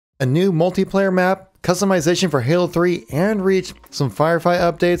a new multiplayer map, customization for Halo 3 and Reach, some Firefight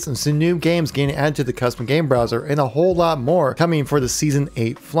updates, and some new games getting added to the custom game browser, and a whole lot more coming for the Season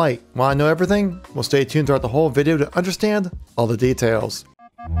 8 flight. Want to know everything? Well, stay tuned throughout the whole video to understand all the details.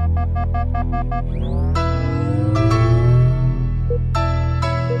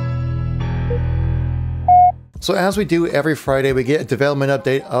 So as we do every Friday, we get a development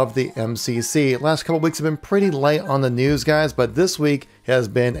update of the MCC. Last couple weeks have been pretty light on the news, guys, but this week has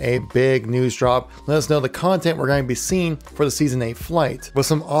been a big news drop. Let us know the content we're going to be seeing for the Season 8 flight. With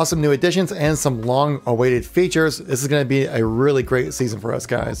some awesome new additions and some long-awaited features, this is going to be a really great season for us,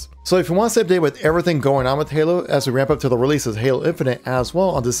 guys. So if you want to stay updated with everything going on with Halo as we ramp up to the release of Halo Infinite as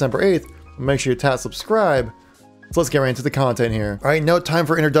well on December 8th, make sure you tap subscribe. So let's get right into the content here. All right, no time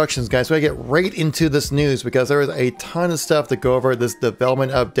for introductions, guys. We gotta get right into this news because there is a ton of stuff to go over. This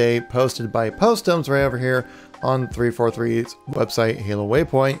development update posted by Postums right over here on 343's website, Halo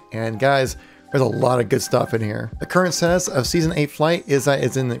Waypoint. And guys, there's a lot of good stuff in here. The current status of Season 8 flight is that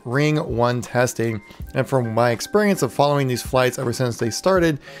it's in Ring 1 testing. And from my experience of following these flights ever since they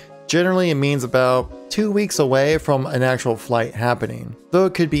started, generally it means about 2 weeks away from an actual flight happening, though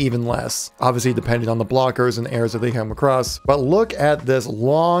it could be even less, obviously depending on the blockers and errors that they come across. But look at this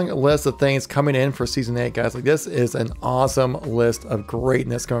long list of things coming in for Season 8, guys. Like, this is an awesome list of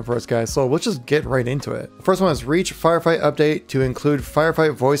greatness coming for us, guys. So let's just get right into it. The first one is Reach Firefight update to include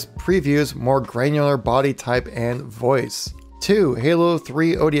Firefight voice previews, more granular body type and voice. 2. Halo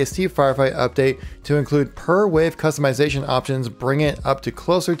 3 ODST Firefight update to include per wave customization options, bring it up to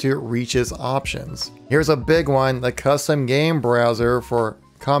closer to Reach's options. Here's a big one, the custom game browser for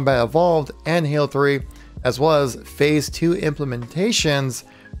Combat Evolved and Halo 3, as well as Phase 2 implementations,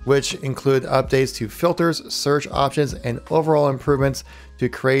 which include updates to filters, search options, and overall improvements to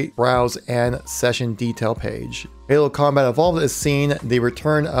create, browse, and session detail page. Halo Combat Evolved is seeing the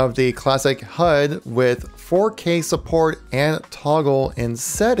return of the classic HUD with 4K support and toggle in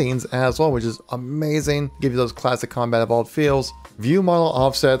settings as well, which is amazing. Give you those classic Combat Evolved feels. View model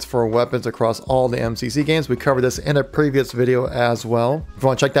offsets for weapons across all the MCC games. We covered this in a previous video as well. If you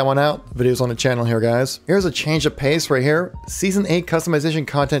want to check that one out, the video's on the channel here, guys. Here's a change of pace right here. Season 8 customization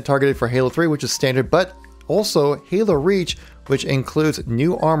content targeted for Halo 3, which is standard, but also Halo Reach, which includes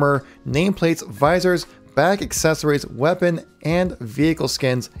new armor, nameplates, visors, back accessories, weapon and vehicle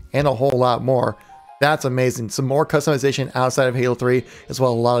skins, and a whole lot more. That's amazing. Some more customization outside of Halo 3 is what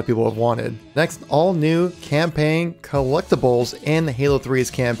a lot of people have wanted. Next, all new campaign collectibles in Halo 3's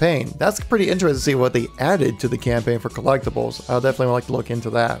campaign. That's pretty interesting to see what they added to the campaign for collectibles. I'll definitely like to look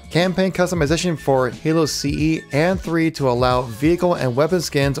into that. Campaign customization for Halo CE and 3 to allow vehicle and weapon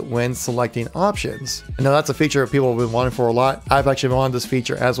skins when selecting options. I know that's a feature people have been wanting for a lot. I've actually wanted this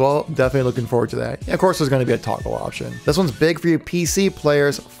feature as well. Definitely looking forward to that. And of course, there's going to be a toggle option. This one's big for you PC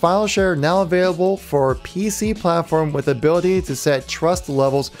players. File share now available for PC platform with ability to set trust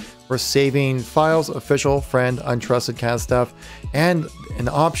levels for saving files, official, friend, untrusted kind of stuff, and an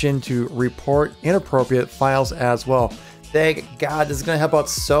option to report inappropriate files as well. Thank God, this is going to help out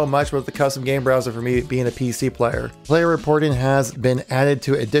so much with the custom game browser for me being a PC player. Player reporting has been added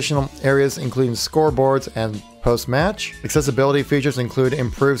to additional areas including scoreboards and post-match. Accessibility features include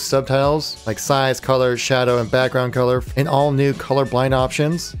improved subtitles like size, color, shadow, and background color, and all new colorblind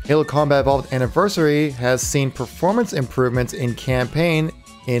options. Halo Combat Evolved Anniversary has seen performance improvements in campaign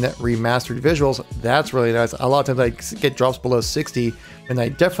in remastered visuals. That's really nice. A lot of times I get drops below 60, and I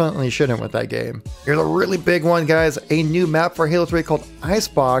definitely shouldn't with that game. Here's a really big one, guys. A new map for Halo 3 called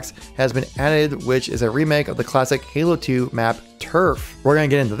Icebox has been added, which is a remake of the classic Halo 2 map Turf. We're gonna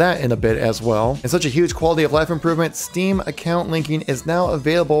get into that in a bit as well. And such a huge quality of life improvement, Steam account linking is now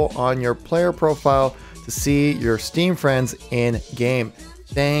available on your player profile to see your Steam friends in game.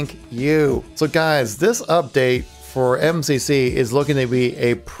 Thank you. So guys, this update for MCC is looking to be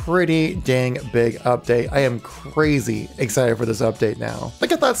a pretty dang big update. I am crazy excited for this update now.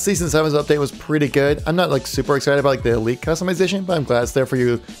 Like, I thought Season 7's update was pretty good. I'm not like super excited about like the Elite customization, but I'm glad it's there for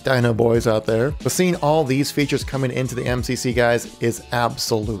you Dino boys out there. But seeing all these features coming into the MCC, guys, is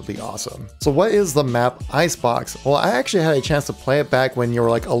absolutely awesome. So what is the map Icebox? Well, I actually had a chance to play it back when you were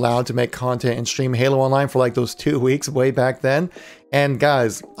like allowed to make content and stream Halo Online for like those 2 weeks way back then. And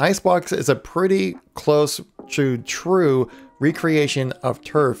guys, Icebox is a pretty close to true recreation of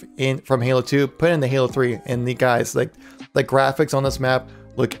Turf from Halo 2 put into Halo 3. And the guys, like the graphics on this map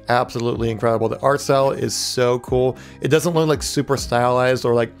look absolutely incredible. The art style is so cool. It doesn't look like super stylized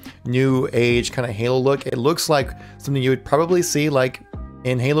or like new age kind of Halo look. It looks like something you would probably see like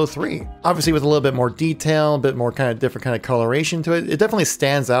in Halo 3. Obviously with a little bit more detail, a bit more kind of different kind of coloration to it. It definitely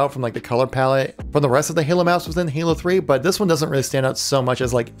stands out from like the color palette from the rest of the Halo maps within Halo 3, but this one doesn't really stand out so much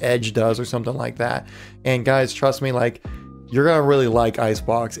as like Edge does or something like that. And guys, trust me, like you're gonna really like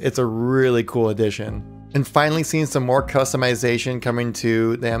Icebox. It's a really cool addition. And finally seeing some more customization coming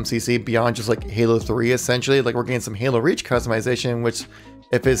to the MCC beyond just like Halo 3 essentially. Like we're getting some Halo Reach customization, which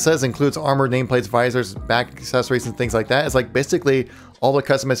if it says includes armor, nameplates, visors, back accessories, and things like that, it's like basically all the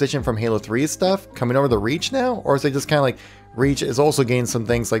customization from Halo 3 stuff coming over the Reach now? Or is it just kind of like Reach is also getting some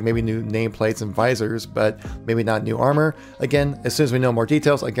things like maybe new nameplates and visors, but maybe not new armor? Again, as soon as we know more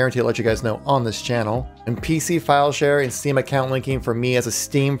details, I guarantee I'll let you guys know on this channel. And PC file share and Steam account linking for me as a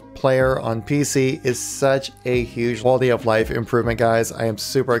Steam player on PC is such a huge quality of life improvement, guys. I am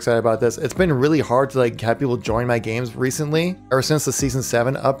super excited about this. It's been really hard to like have people join my games recently, ever since the Season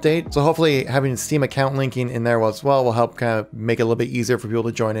 7 update. So hopefully having Steam account linking in there as well will help kind of make it a little bit easier for people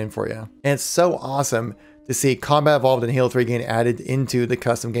to join in for you. And it's so awesome to see Combat Evolved in Halo 3 getting added into the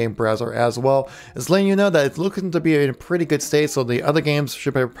custom game browser as well. It's letting you know that it's looking to be in a pretty good state, so the other games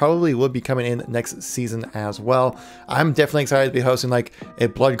probably will be coming in next season as well. I'm definitely excited to be hosting like a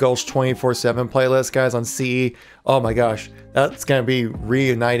Blood Gulch 24/7 playlist, guys, on CE. Oh my gosh, that's going to be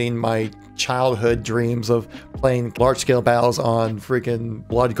reuniting my childhood dreams of playing large-scale battles on freaking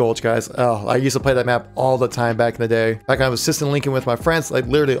Blood Gulch, guys. Oh, I used to play that map all the time back in the day. Back when I was system linking with my friends, like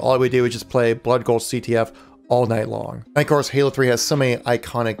literally all we do is just play Blood Gulch CTF all night long. And of course, Halo 3 has so many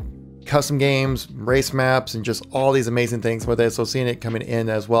iconic custom games, race maps, and just all these amazing things with it. So seeing it coming in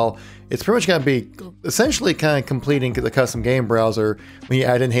as well, it's pretty much going to be essentially kind of completing the custom game browser when you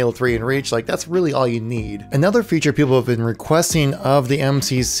add in Halo 3 and Reach. Like that's really all you need. Another feature people have been requesting of the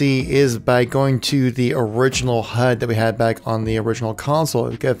MCC is by going to the original HUD that we had back on the original console.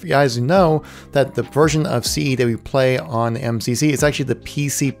 If you guys know that the version of CE that we play on the MCC is actually the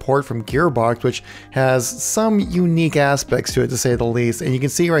PC port from Gearbox, which has some unique aspects to it, to say the least. And you can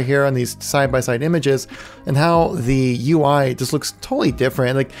see right here on these side-by-side images and how the UI just looks totally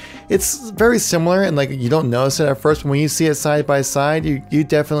different. Like it's very similar and like you don't notice it at first, but when you see it side by side, you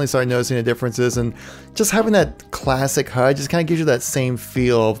definitely start noticing the differences. And just having that classic HUD just kind of gives you that same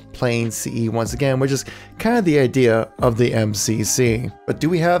feel of playing CE once again, which is kind of the idea of the MCC. But do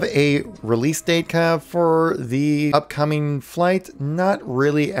we have a release date kind of for the upcoming flight? Not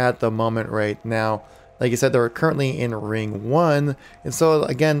really at the moment right now. Like I said, they're currently in Ring 1. And so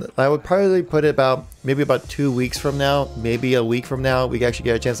again, I would probably put it maybe about 2 weeks from now, maybe a week from now, we can actually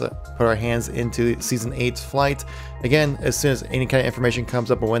get a chance to put our hands into Season 8's flight. Again, as soon as any kind of information comes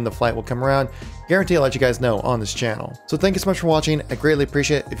up on when the flight will come around, guarantee I'll let you guys know on this channel. So thank you so much for watching. I greatly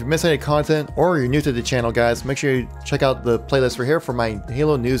appreciate it. If you missed any content or you're new to the channel, guys, make sure you check out the playlist right here for my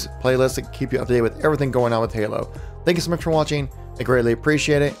Halo news playlist to keep you up to date with everything going on with Halo. Thank you so much for watching. I greatly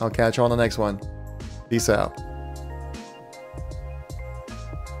appreciate it. I'll catch you on the next one. Peace out.